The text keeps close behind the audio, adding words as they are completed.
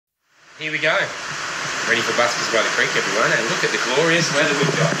Here we go. Ready for Buskers by the creek, everyone, and look at the glorious weather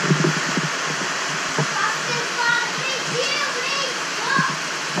we've got.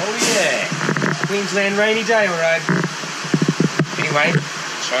 Oh yeah, Queensland rainy day, all right. Anyway,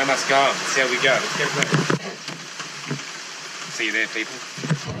 show must go on. Let's see how we go. Let's get ready. See you there, people.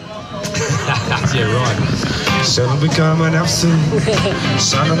 Yeah, right. Sun will be coming up soon.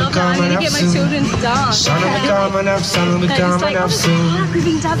 Sun will be coming up soon. Sun will be coming up. Sun will be coming up soon.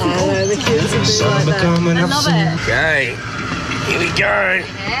 Sun will be coming up soon. Okay, here we go.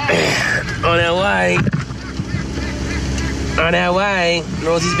 On our way. On our way.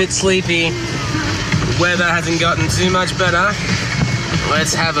 Rosie's a bit sleepy. The weather hasn't gotten too much better.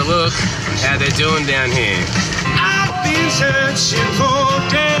 Let's have a look how they're doing down here. I've been searching for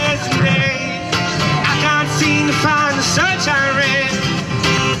days and days. I can't seem to find the sunshine red.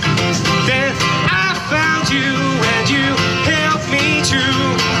 Then I found you and you helped me to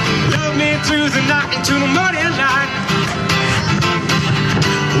love me through the night into the morning light.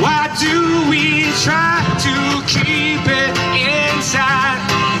 Why do we try to keep it inside?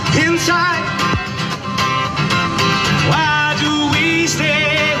 Inside? Why do we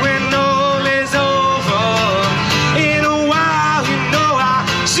stay when all is over? In a while, you know I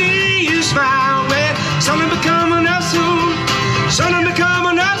see you smile when sun will be coming up soon. Sun will be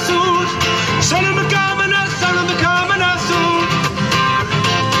coming up soon. Sun will be coming up. Sun will be coming up soon.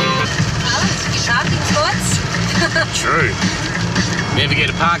 Alex, your parking spots. True. Never get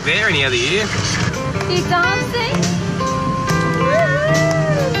a park there any other year. You dancing?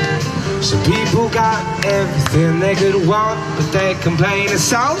 Some people got everything they could want, but they complain it's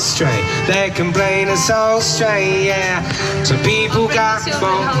so strange. They complain it's so strange, yeah. Some people got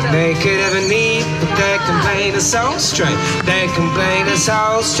more than they could ever need, but they complain it's so strange. They complain it's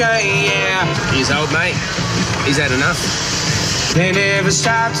so strange, yeah. He's old, mate. He's had enough. They never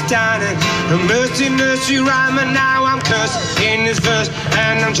stopped dining. A nursery rhyme, and now I'm cursed in this verse,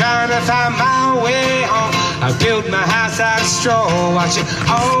 and I'm trying to find my way home. I built my house out of straw, watch it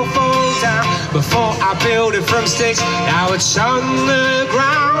all fall down before I build it from sticks. Now it's on the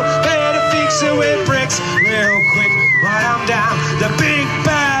ground. Better fix it with bricks real quick while I'm down. The big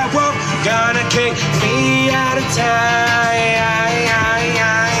bad wolf gonna kick me out of town.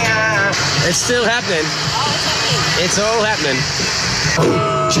 It's still happening. It's all happening.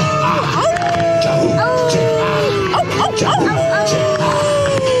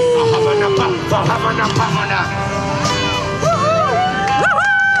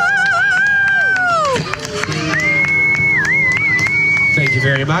 Thank you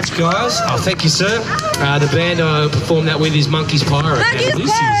very much, guys. Oh, thank you, sir. The band I performed that with is Monkey's Pirate.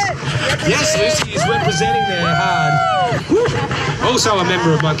 Yes, Lucy is representing there hard. Also a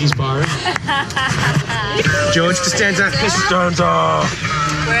member of Monkey's Pirate. George Costanza. Costanza.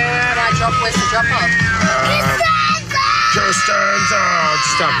 Where's the drop off? Costanza.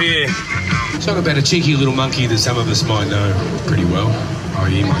 Just up here. Talk about a cheeky little monkey that some of us might know pretty well,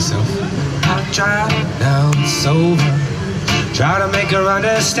 i.e. myself. I tried, now it's over. Try to make her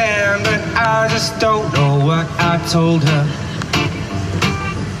understand, but I just don't know what I told her.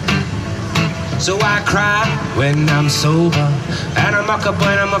 So I cry when I'm sober, and I muck up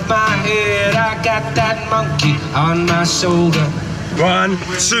when I'm off my head. I got that monkey on my shoulder. 1,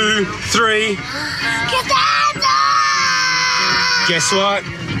 2, 3. Costanza! Guess what?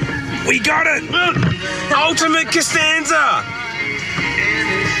 We got it! Ultimate Costanza!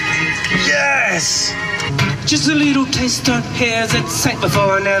 Yes! Just a little taste of hesitate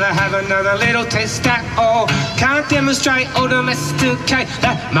before I never have another little taste at all. Can't demonstrate or domesticate.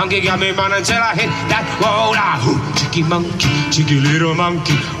 That monkey got me running till I hit that wall. Cheeky monkey, cheeky little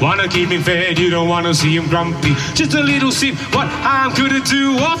monkey. Wanna keep him fed, you don't wanna see him grumpy. Just a little sip, what I'm gonna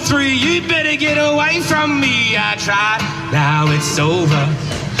do or 3. You better get away from me. I tried, now it's over.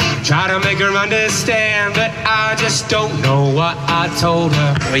 Try to make her understand, but I just don't know what I told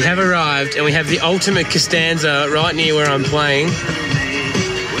her. We have arrived, and we have the ultimate Costanza right near where I'm playing.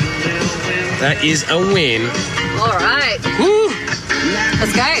 That is a win. All right. Woo!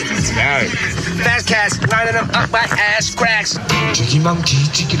 Let's go. Let's go. Fast cats, lining them up my ass cracks. Cheeky monkey,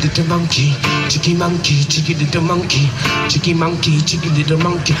 cheeky little monkey. Cheeky monkey, cheeky little monkey. Cheeky monkey, cheeky little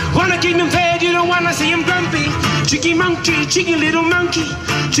monkey. Wanna keep him fed, you don't wanna see him grumpy. Cheeky monkey, cheeky little monkey.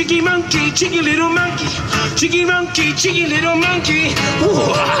 Cheeky monkey, cheeky little monkey. Cheeky monkey, cheeky little monkey.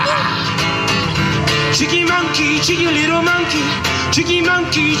 Cheeky monkey, cheeky little monkey. Cheeky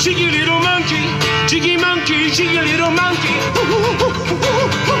monkey, cheeky little monkey. Cheeky monkey, cheeky little monkey.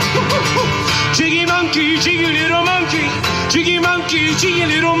 Cheeky monkey, cheeky little monkey. Cheeky monkey, cheeky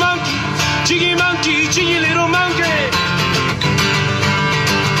little monkey. Cheeky monkey, cheeky little monkey.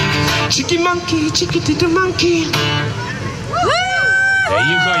 Chicky monkey, chicky little monkey.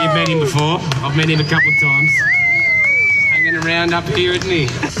 Yeah, you've met him before. I've met him a couple of times. Hanging around up here, isn't he?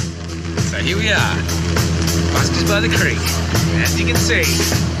 So here we are, Buskers by the creek. As you can see,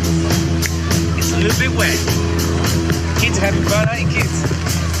 it's a little bit wet. Kids are having fun, aren't you,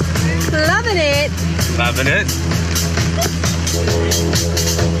 kids? Loving it. Loving it.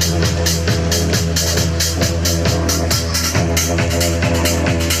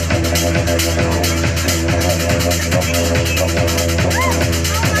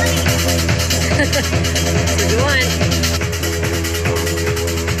 Good one.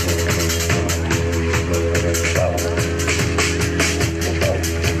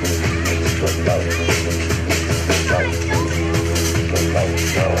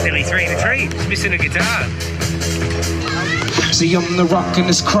 Nearly 3 in a tree, just missing a guitar. See, I'm the rock in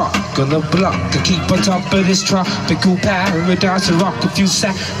this crock, on the block to keep on top of this tropical paradise. A rock if you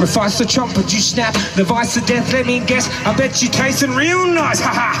sacrifice the trumpet, you snap the vice of death. Let me guess, I bet you tasting real nice.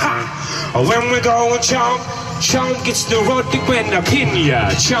 Ha ha ha! When we're going chomp, chomp gets neurotic when I pin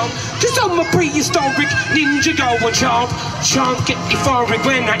ya. Chomp, cause I'm a prehistoric ninja going chomp. Chomp get euphoric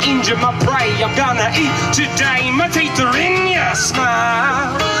when I injure my prey. I'm gonna eat today, my teeth are in ya.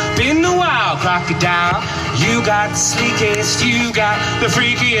 Smile, been a while, crocodile. You got the sleekest, you got the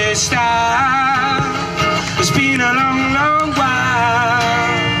freakiest style. It's been a long, long while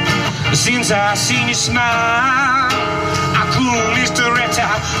since I seen you smile. I cool Mr.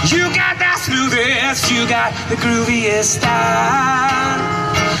 Reptile. You got the smoothest, you got the grooviest style.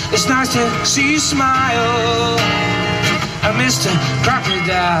 It's nice to see you smile, Mr.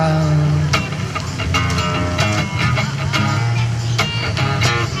 Crocodile.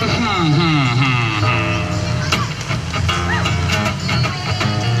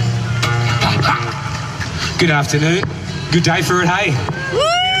 Good afternoon. Good day for it, hey? Woo!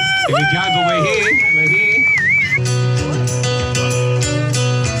 Here we go, but we're here. We're here.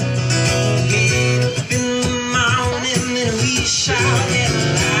 In the morning, and we shall get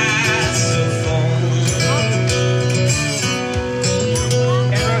lots of fun.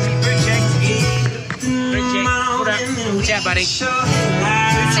 Hey, Rosie, boot check. Boot check. Put up. Watch out, buddy. See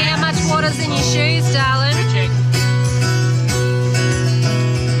how much water's in your shoes, darling. Boot check.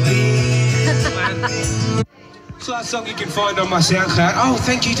 It's the last song you can find on my SoundCloud. Oh,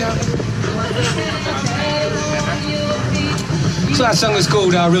 thank you, darling. So that song is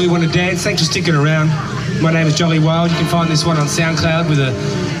called I Really Want to Dance. Thanks for sticking around. My name is Jolley. You can find this one on SoundCloud with a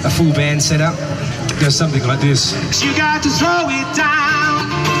full band setup. It goes something like this. You got to throw it down,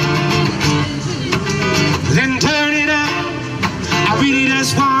 then turn it up. I really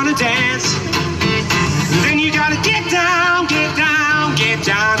just want to dance. Then you got to get down, get down, get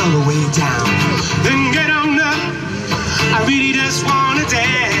down, all the way down. Then get on up. I really just want to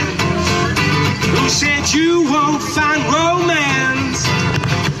dance. Who said you won't find romance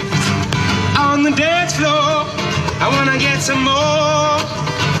on the dance floor? I want to get some more.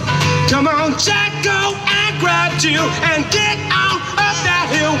 Come on, Jack, go and grab you and get on up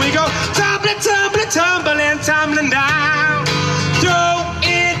that hill. We go tumbling, tumbling, tumbling, tumbling down. Throw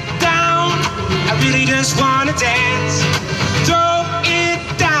it down. I really just want to dance. Throw it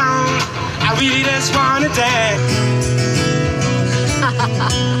down. I really just want to dance.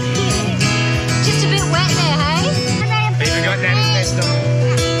 Just a bit wet there, hey? Even got that asbestos.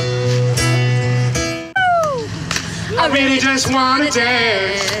 I really just want to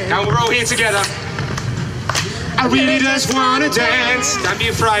dance. Now we're all here together. I really just want to dance. Don't be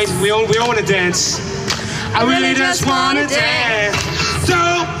afraid. We all want to dance. I really just want to dance.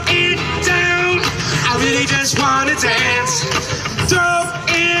 Throw it down. I really just want to dance. Throw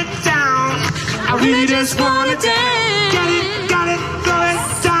it down. I really just want to dance. Got it, throw it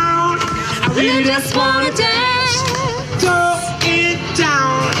down. I really just want to dance. Throw it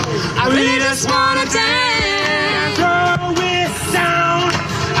down. I really just want to dance. Throw it down.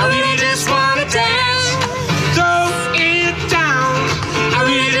 I really just want to dance. Throw it down. I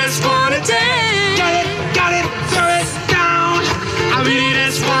really just want to dance. Got it, throw it down. I really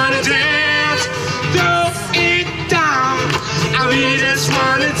just want to dance. Throw it down. I really just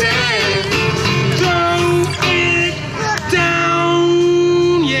want to dance. Throw it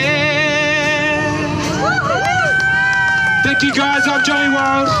down, yeah. Thank you guys, I'm Jolley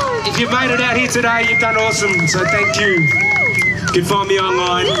Wild. If you've made it out here today, you've done awesome, so thank you. You can find me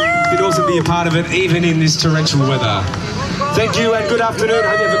online. You can also be a part of it, even in this torrential weather. Thank you and good afternoon.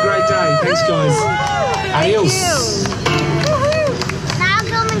 Hope you have a great day. Thanks, guys. Adios.